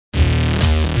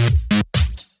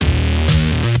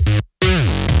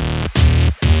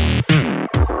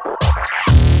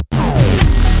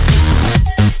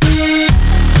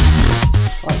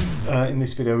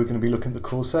this video we're going to be looking at the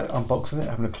core set, unboxing it,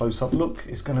 having a close-up look.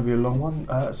 It's going to be a long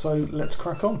one, so let's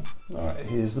crack on. Alright,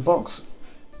 here's the box.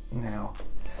 Now,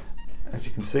 as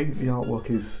you can see, the artwork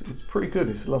is pretty good.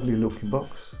 It's a lovely looking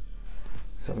box.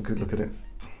 Let's have a good look at it.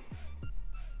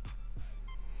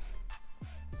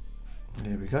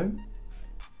 Here we go.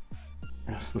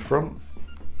 That's the front.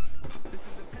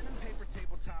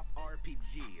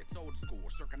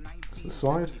 That's the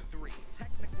side.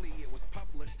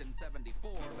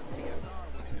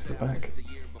 Here's the back.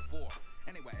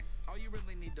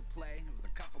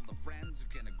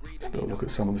 Let's have a look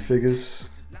at some of the figures.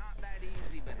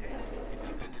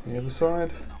 The other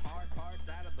side.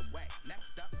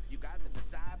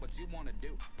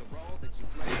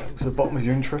 To the bottom if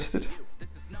you're interested.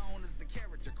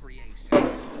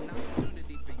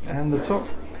 And the top.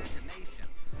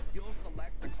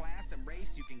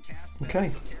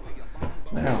 Okay,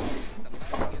 now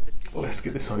let's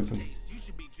get this open.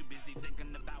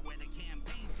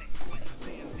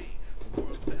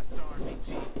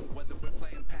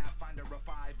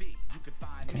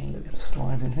 Okay, let's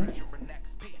slide in here.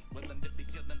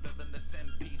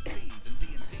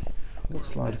 We'll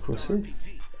slide across here.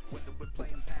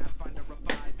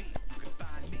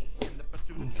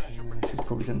 Okay, this is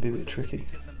probably going to be a bit tricky.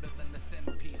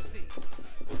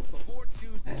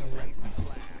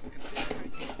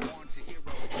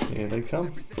 Here they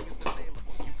come.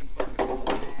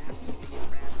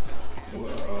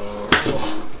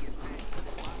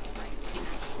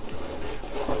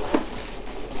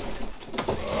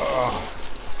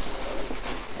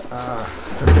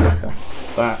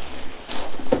 That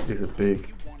is a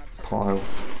big pile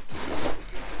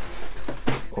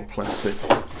of plastic.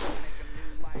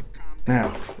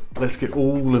 Now, let's get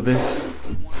all of this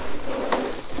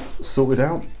sorted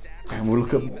out and we'll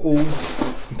look at all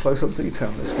in close-up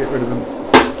detail. Let's get rid of them.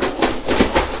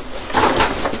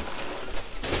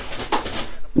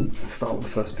 Let's start with the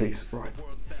first piece. Right.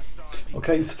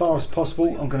 Okay, as far as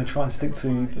possible, I'm going to try and stick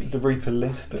to the Reaper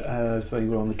list as they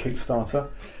were on the Kickstarter.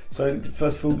 So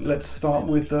first of all, let's start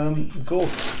with Gore.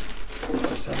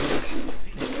 Let's have a look.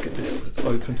 Let's get this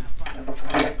open.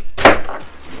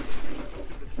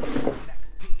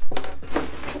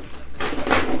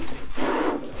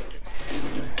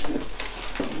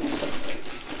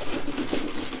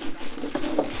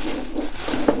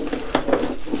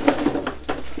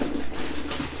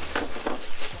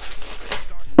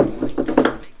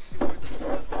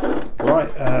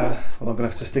 Well, I'm going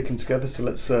to have to stick them together, so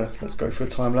let's go for a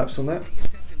time lapse on that.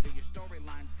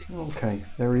 Okay,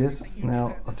 there he is.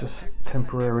 Now I've just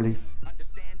temporarily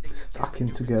stuck him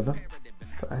together,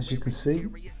 but as you can see,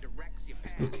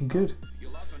 it's looking good.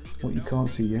 What you can't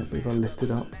see yet, but if I lift it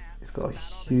up, it's got a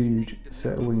huge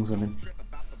set of wings on him.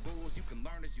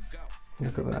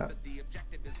 Look at that.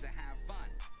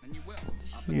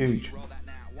 Huge.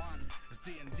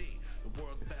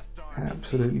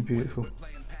 Absolutely beautiful.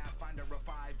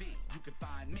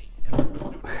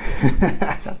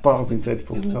 Part of his head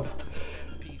falling off.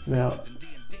 Now,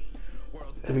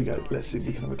 there we go. Let's see if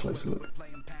we can have a closer look.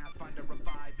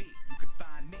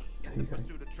 There you go.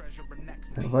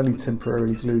 Now, I've only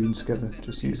temporarily glued them together.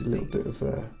 Just use a little bit of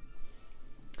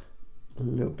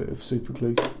super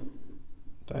glue.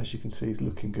 But as you can see, he's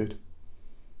looking good.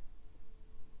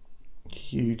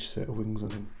 Huge set of wings on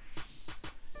him.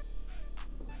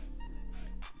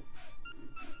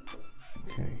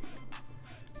 Okay.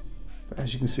 But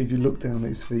as you can see, if you look down at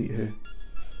his feet here,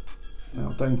 now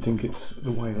I don't think it's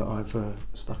the way that I've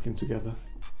stuck him together,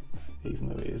 even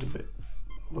though it is a bit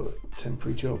of a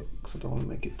temporary job because I don't want to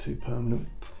make it too permanent.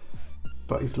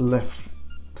 But his left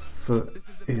foot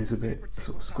is a bit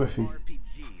sort of squiffy.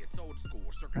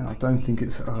 Now I don't think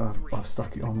it's I've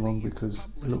stuck it on wrong because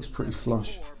it looks pretty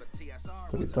flush,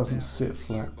 but it doesn't sit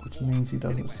flat, which means he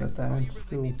doesn't set down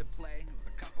still.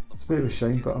 It's a bit of a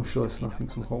shame, but I'm sure it's nothing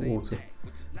some hot water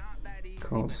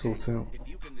can't sort out.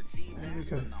 There we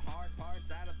go.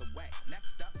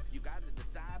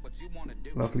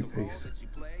 Lovely piece.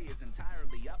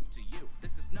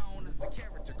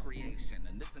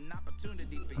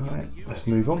 Alright, let's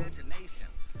move on.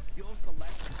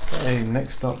 Okay,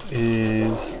 next up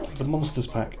is the Monsters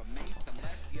pack.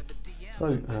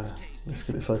 So let's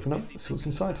get this open up, see what's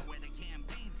inside.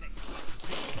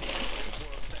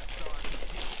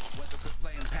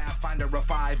 Or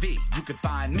 5e, you could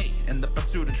find me in the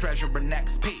pursuit of treasure and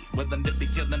XP, with a nippy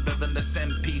killing villainous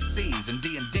NPCs and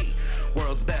D&D,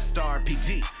 world's best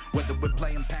RPG, whether we're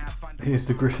playing Pathfinder. Here's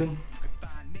the Griffin.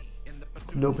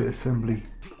 It's a little bit of assembly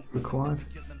required.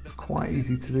 It's quite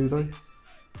easy to do though.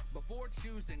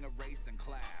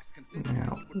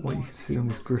 Now, what you can see on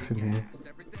this Griffin here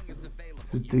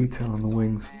is the detail on the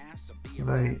wings.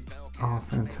 They are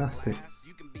fantastic.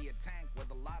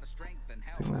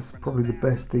 I think that's probably the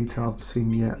best detail I've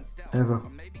seen yet, ever,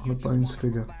 on a Bones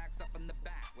figure.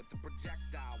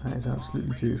 That is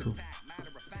absolutely beautiful.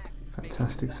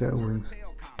 Fantastic set of wings.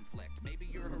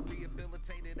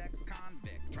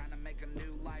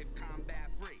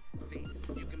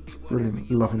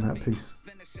 Brilliant, loving that piece.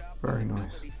 Very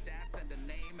nice.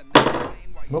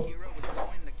 Well,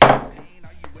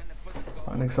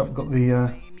 right, next up, we've got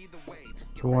the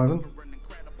Wyvern.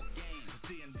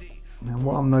 Now,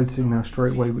 what I'm noticing now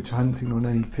straight away, which I hadn't seen on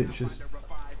any pictures,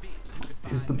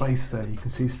 is the base there. You can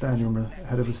see standing on the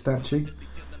head of a statue.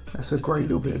 That's a great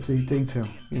little bit of detail.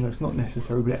 You know, it's not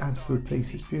necessary, but it adds to the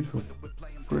piece. It's beautiful.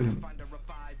 Brilliant.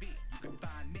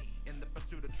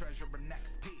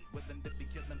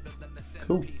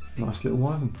 Cool. Nice little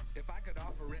Wyvern.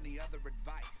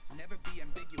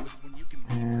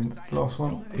 And the last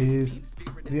one is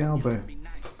the owlbear.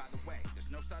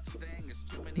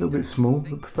 A little bit small,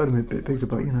 I prefer them a bit bigger,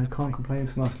 but you know, can't complain.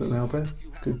 It's a nice little owlbear.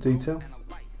 Good detail.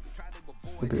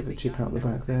 A bit of a chip out the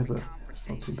back there, but it's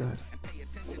not too bad.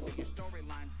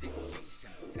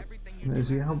 And there's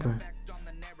the owlbear.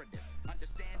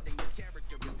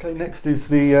 Okay, next is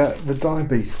the dire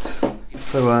beasts.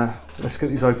 So let's get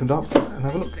these opened up and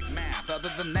have a look.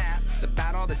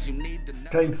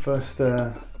 Okay,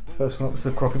 the first one up was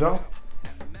the crocodile.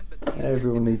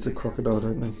 Everyone needs a crocodile,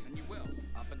 don't they?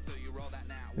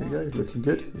 There you go, looking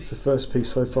good. It's the first piece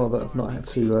so far that I've not had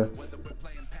to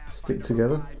stick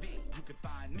together.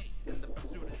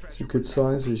 It's a good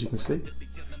size, as you can see.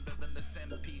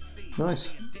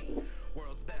 Nice.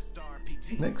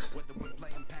 Next,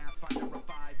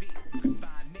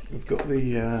 we've got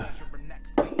the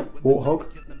warthog.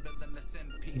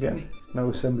 Again, no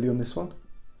assembly on this one.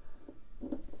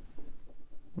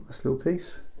 Nice little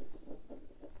piece.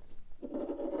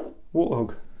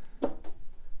 Warthog.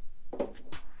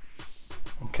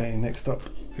 Okay, next up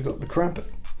we've got the crab.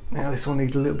 Now this one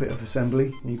needs a little bit of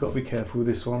assembly. You've got to be careful with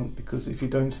this one, because if you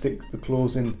don't stick the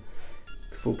claws in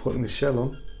before putting the shell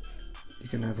on, you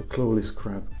can have a clawless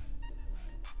crab.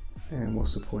 And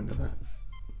what's the point of that?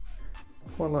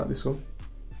 Quite like this one.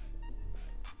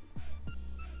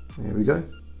 There we go.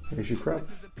 Here's your crab.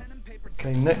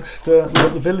 Okay, next we've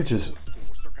got the villagers.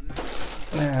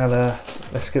 Now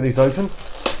let's get these open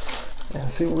and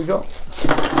see what we got.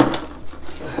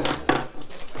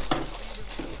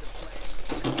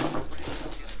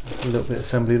 There's a little bit of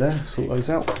assembly there, sort those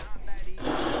out.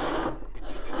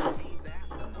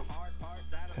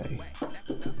 Okay,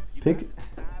 pig.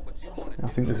 I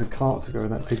think there's a cart to go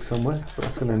with that pig somewhere, but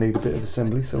that's going to need a bit of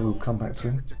assembly, so we'll come back to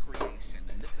him.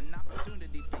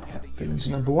 Yeah, village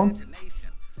number 1.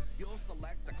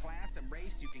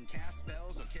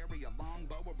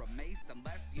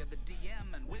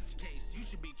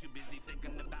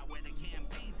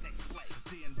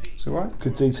 It's alright,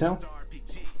 good detail.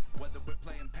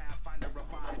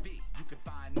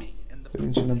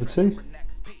 Village number 2.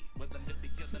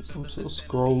 Some sort of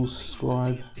scrolls,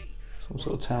 scribe, some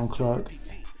sort of town clerk.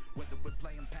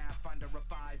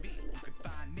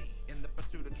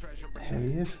 There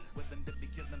he is.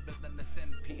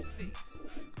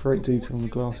 Great detail on the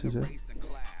glasses there.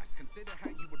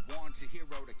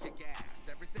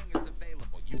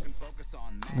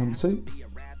 Number 2.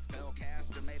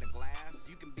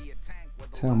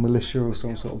 Town militia or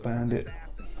some sort of bandit.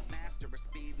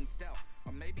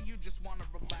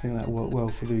 I think that worked well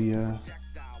for the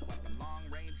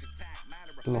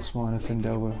Lost Mine of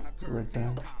Fendelwa red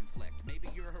band.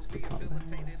 Stick up there.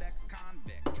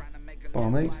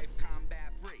 Barmaid.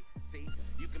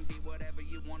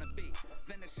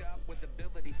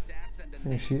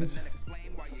 There she is.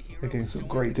 Again, some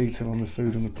great detail on the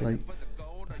food on the plate.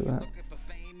 Look at that.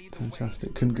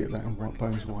 Fantastic. Couldn't get that in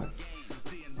Bones white.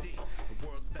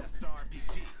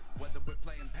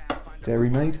 Dairy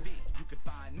Maid.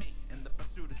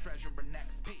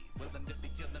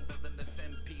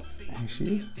 Here she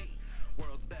is.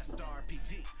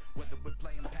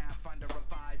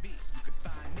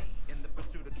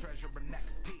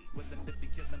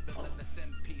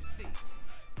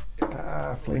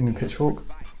 Flaming pitchfork.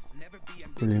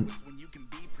 Brilliant.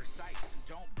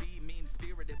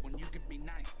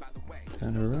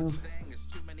 Turn her around.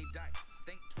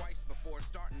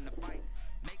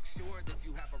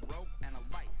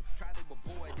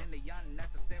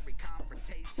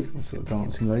 Some sort of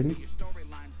dancing lady.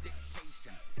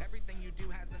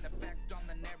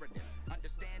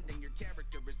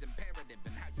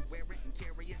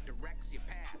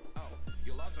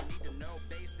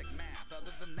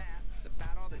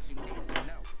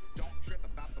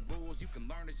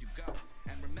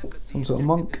 Some sort of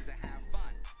monk.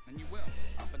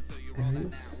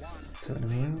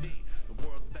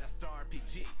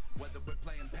 Whether we're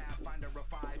playing Pathfinder or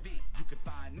 5e, you could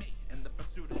find me in the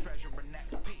pursuit of treasure and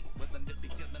XP with a nippy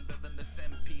killing villainous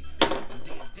NPCs and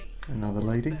D&D. Another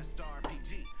lady. Best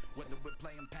RPG. Whether we're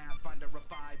playing Pathfinder or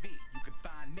 5e, you could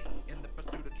find me in the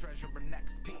pursuit of treasure and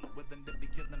XP with a nippy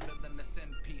killing villainous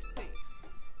NPCs.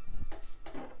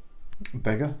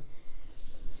 Beggar.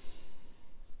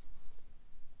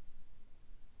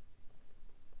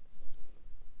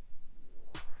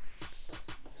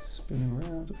 Spinning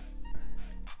around.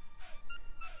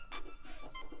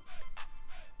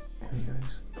 There he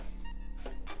goes.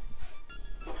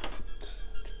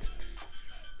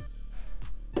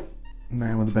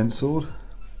 Man with a bent sword.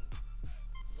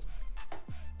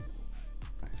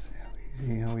 Let's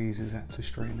see how easy is that to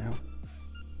straighten out.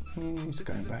 He's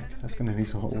going back. That's going to need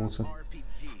some hot water.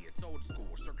 RPG, it's old school,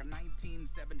 circa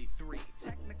 1973.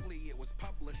 Technically, it was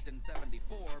published in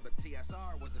 74, but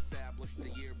TSR was established the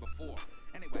year before.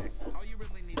 Anyway, all you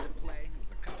really need to play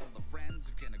is a couple of friends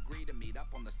who can agree to meet up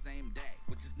on the same day,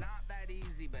 which is not that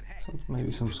easy, but hey.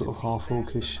 Maybe some sort of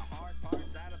half-orcish. The hard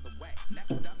part's out of the way.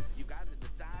 Next up, you gotta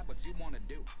decide what you want to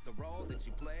do. The role that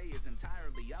you play is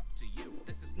entirely up to you.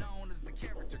 This is known as the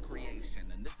character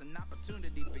creation, and it's an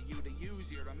opportunity for you to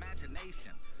use your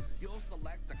imagination. You'll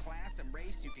select a class and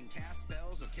race. You can cast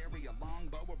spells or carry a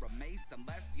longbow or a mace,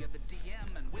 unless you're the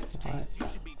DM, in which case you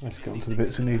should be. Let's get on to the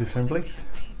bits that need assembly.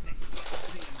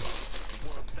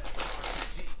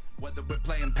 Whether we're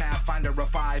playing Pathfinder or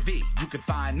 5e, you could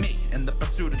find me in the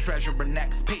pursuit of treasure and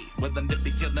XP with a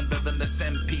nippy killing villainous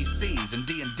NPCs and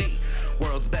D&D,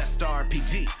 world's best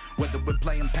RPG. Whether we're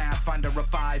playing Pathfinder or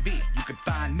 5e, you could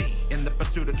find me in the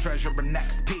pursuit of treasure and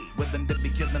XP with a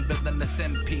nippy killing villainous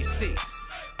NPCs.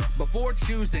 Before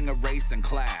choosing a race and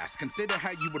class, consider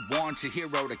how you would want your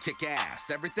hero to kick ass.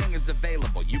 Everything is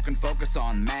available. You can focus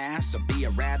on mass, or be a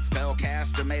rad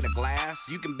spellcaster made of glass.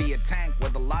 You can be a tank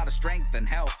with a lot of strength and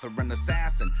health, or an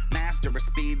assassin, master of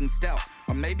speed and stealth.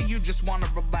 Or maybe you just want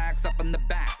to relax up in the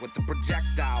back with a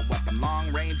projectile weapon,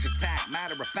 long range attack.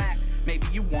 Matter of fact, maybe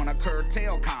you want to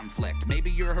curtail conflict. Maybe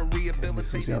you're a rehabilitated.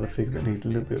 This was the other figure that needed a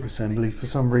little bit of assembly. For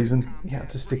some reason, he had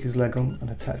to stick his leg on and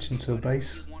attach him to a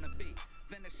base.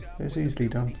 It was easily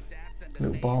done. A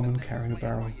little barman carrying a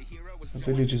barrel. The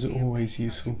villagers are always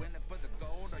useful.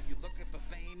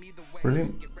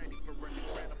 Brilliant.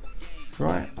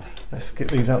 Right, let's get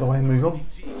these out of the way and move on.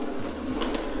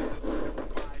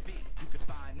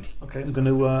 Okay, I'm going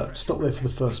to stop there for the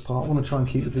first part. I want to try and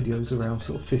keep the videos around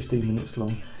sort of 15 minutes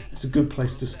long. It's a good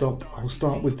place to stop. I'll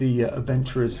start with the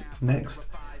adventurers next.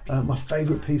 My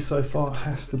favourite piece so far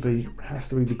has to be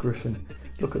the griffin.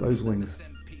 Look at those wings.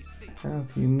 How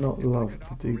can you not love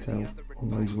the detail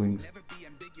on those wings?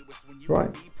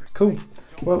 Right, cool.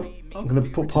 Well, I'm going to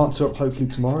put part 2 up hopefully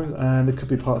tomorrow, and there could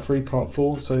be part 3, part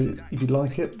 4. So if you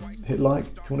like it, hit like.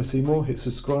 If you want to see more, hit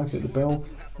subscribe, hit the bell,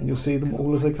 and you'll see them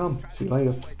all as they come. See you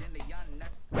later.